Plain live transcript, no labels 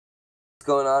What's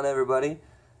going on, everybody?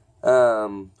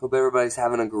 Hope everybody's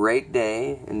having a great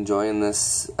day, enjoying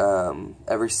this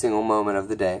every single moment of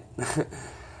the day.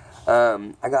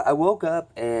 I woke up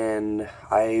and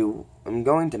I'm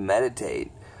going to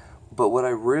meditate, but what I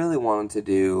really wanted to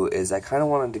do is I kind of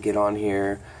wanted to get on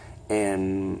here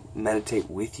and meditate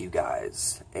with you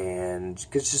guys and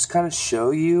just kind of show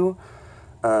you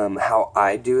how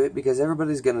I do it, because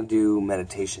everybody's going to do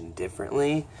meditation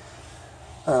differently.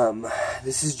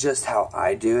 This is just how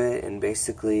I do it, and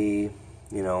basically,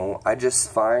 you know, I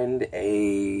just find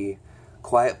a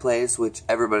quiet place, which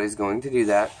everybody's going to do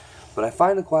that, but I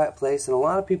find a quiet place, and a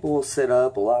lot of people will sit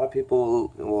up, a lot of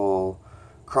people will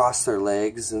cross their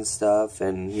legs and stuff,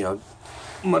 and, you know,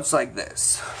 much like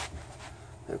this.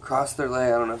 They cross their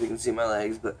leg, I don't know if you can see my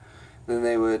legs, but then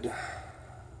they would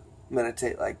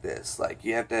meditate like this. Like,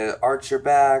 you have to arch your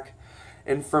back,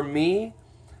 and for me,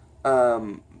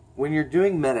 when you're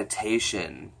doing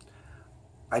meditation,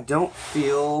 I don't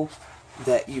feel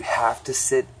that you have to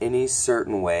sit any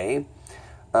certain way.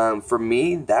 For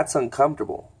me, that's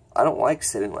uncomfortable. I don't like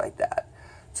sitting like that.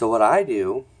 So what I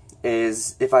do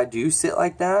is, if I do sit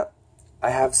like that, I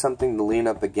have something to lean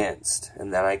up against,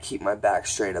 and then I keep my back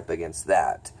straight up against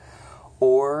that.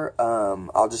 Or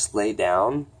I'll just lay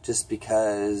down, just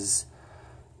because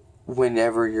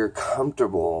whenever you're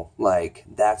comfortable, like,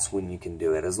 that's when you can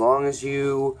do it. As long as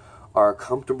you are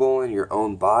comfortable in your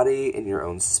own body, in your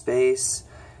own space,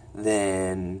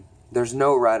 then there's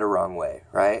no right or wrong way,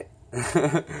 right?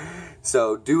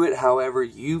 So do it however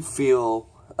you feel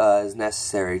is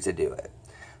necessary to do it.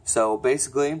 So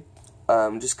basically,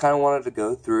 just kind of wanted to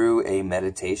go through a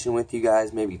meditation with you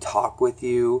guys, maybe talk with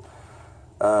you,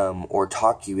 or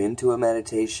talk you into a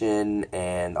meditation,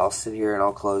 and I'll sit here and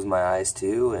I'll close my eyes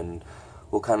too, and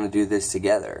we'll kind of do this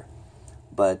together.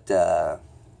 But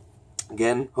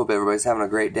again, hope everybody's having a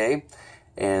great day,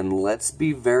 and let's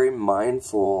be very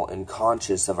mindful and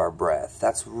conscious of our breath.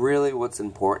 That's really what's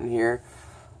important here,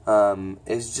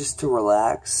 is just to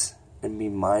relax and be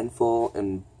mindful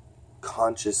and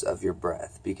conscious of your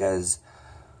breath, because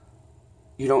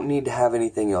you don't need to have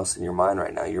anything else in your mind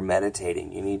right now. You're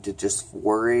meditating. You need to just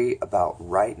worry about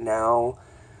right now.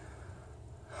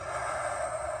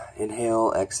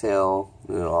 Inhale, exhale,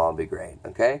 and it'll all be great,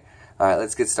 okay? Alright,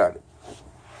 let's get started.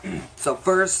 So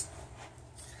first,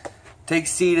 take a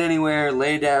seat anywhere,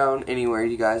 lay down anywhere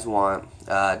you guys want.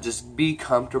 Just be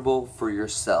comfortable for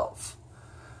yourself.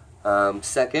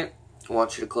 Second, I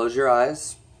want you to close your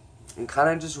eyes and kind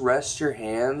of just rest your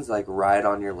hands like right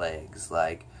on your legs.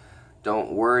 Like,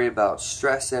 don't worry about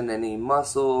stressing any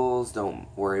muscles. Don't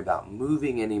worry about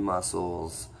moving any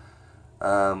muscles.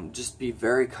 Just be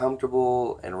very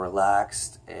comfortable and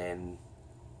relaxed, and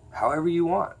however you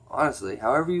want, honestly,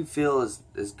 however you feel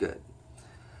is good.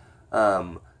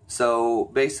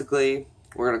 So basically,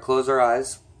 we're going to close our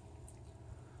eyes,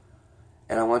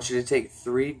 and I want you to take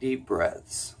 3 deep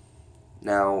breaths.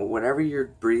 Now, whenever you're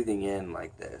breathing in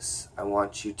like this, I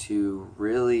want you to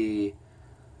really,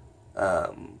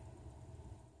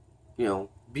 you know,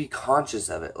 be conscious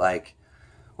of it, like,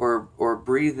 or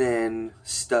breathe in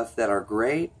stuff that are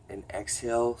great and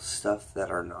exhale stuff that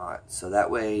are not. So that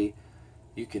way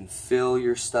you can fill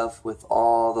your stuff with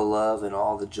all the love and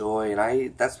all the joy.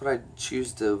 And that's what I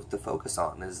choose to focus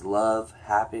on, is love,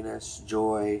 happiness,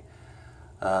 joy,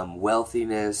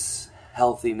 wealthiness,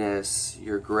 healthiness,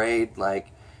 you're great.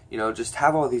 Like, you know, just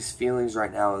have all these feelings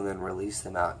right now and then release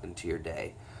them out into your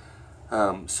day.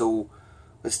 So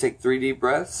let's take 3 deep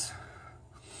breaths.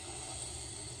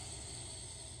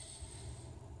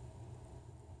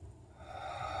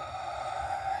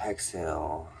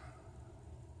 Exhale.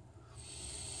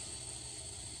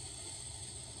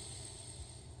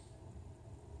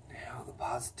 Inhale the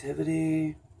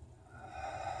positivity.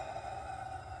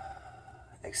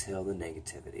 Exhale the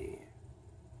negativity.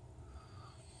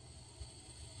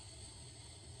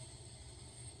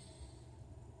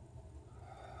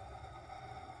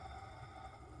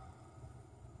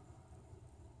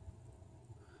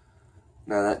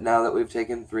 Now that we've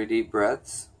taken 3 deep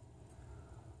breaths,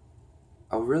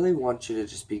 I really want you to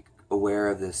just be aware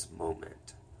of this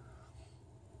moment.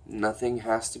 Nothing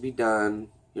has to be done.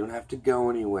 You don't have to go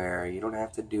anywhere. You don't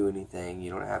have to do anything. You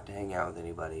don't have to hang out with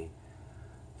anybody.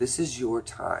 This is your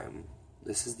time.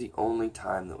 This is the only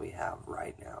time that we have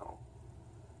right now.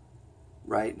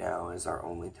 Right now is our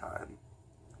only time.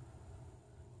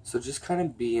 So just kind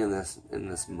of be in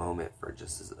this moment for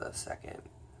just a second.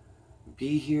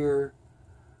 Be here.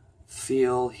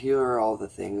 Feel, hear all the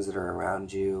things that are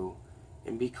around you,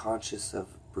 and be conscious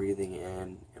of breathing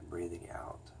in and breathing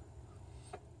out.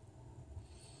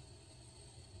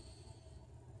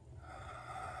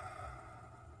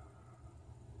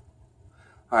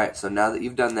 Alright, so now that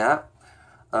you've done that,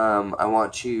 I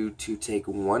want you to take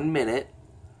 1 minute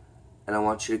and I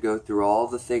want you to go through all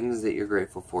the things that you're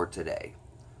grateful for today.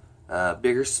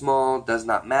 Big or small, does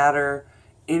not matter.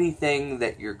 Anything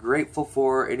that you're grateful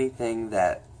for, anything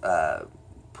that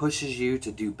pushes you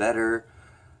to do better,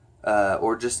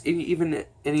 or just even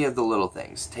any of the little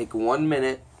things. Take 1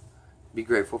 minute, be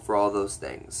grateful for all those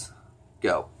things.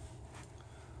 Go.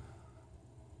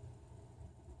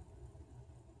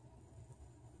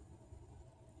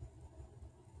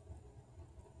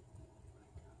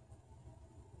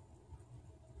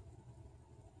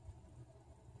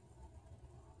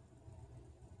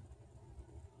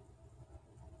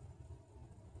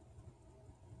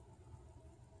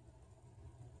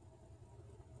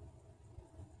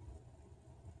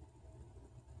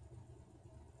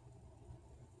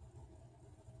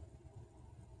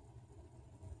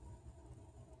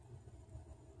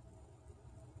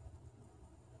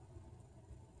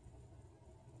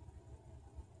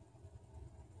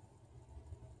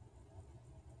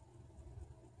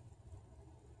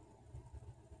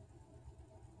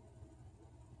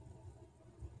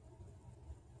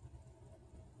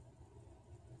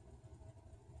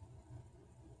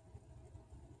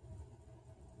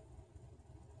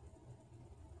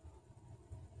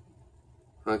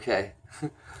 Okay.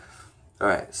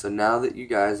 Alright, so now that you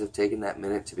guys have taken that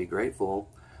minute to be grateful,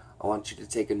 I want you to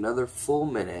take another full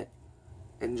minute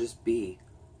and just be.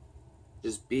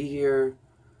 Just be here,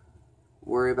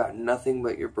 worry about nothing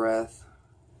but your breath,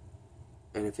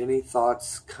 and if any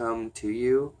thoughts come to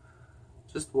you,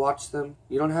 just watch them.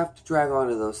 You don't have to drag on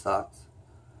to those thoughts.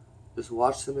 Just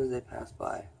watch them as they pass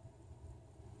by.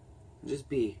 Just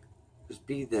be. Just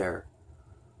be there.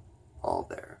 All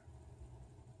there.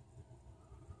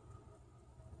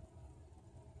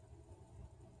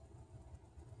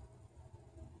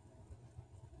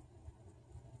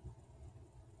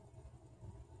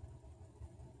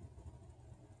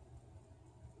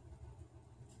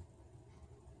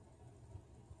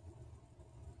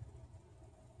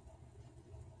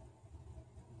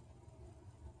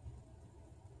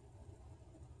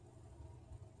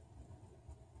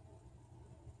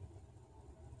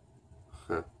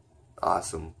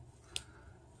 Awesome.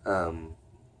 It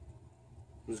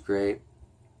was great.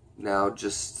 Now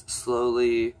just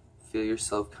slowly feel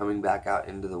yourself coming back out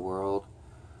into the world.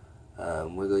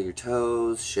 Wiggle your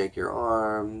toes, shake your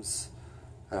arms,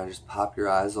 just pop your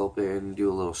eyes open,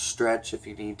 do a little stretch if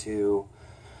you need to.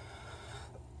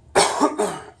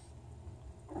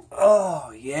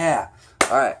 Oh, yeah.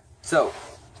 Alright, so,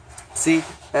 see,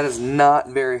 that is not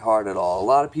very hard at all. A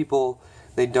lot of people,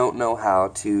 they don't know how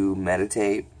to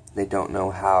meditate. They don't know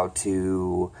what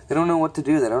to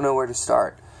do. They don't know where to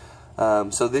start.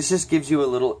 So this just gives you a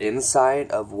little insight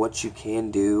of what you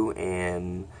can do,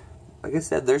 and like I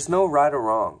said, there's no right or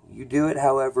wrong. You do it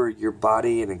however your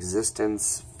body and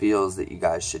existence feels that you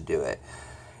guys should do it.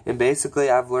 And basically,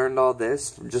 I've learned all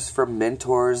this just from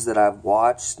mentors that I've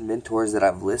watched, mentors that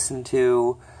I've listened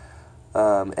to,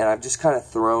 and I've just kind of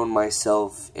thrown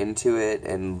myself into it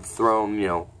and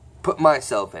put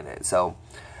myself in it. So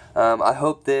I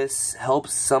hope this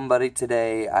helps somebody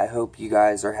today. I hope you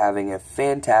guys are having a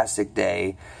fantastic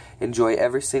day. Enjoy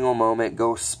every single moment.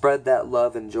 Go spread that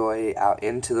love and joy out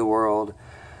into the world.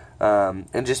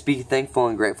 And just be thankful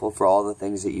and grateful for all the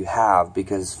things that you have,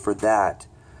 because for that,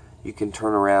 you can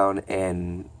turn around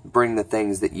and bring the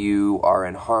things that you are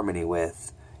in harmony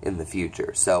with in the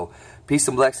future. So, peace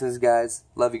and blessings, guys.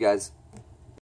 Love you guys.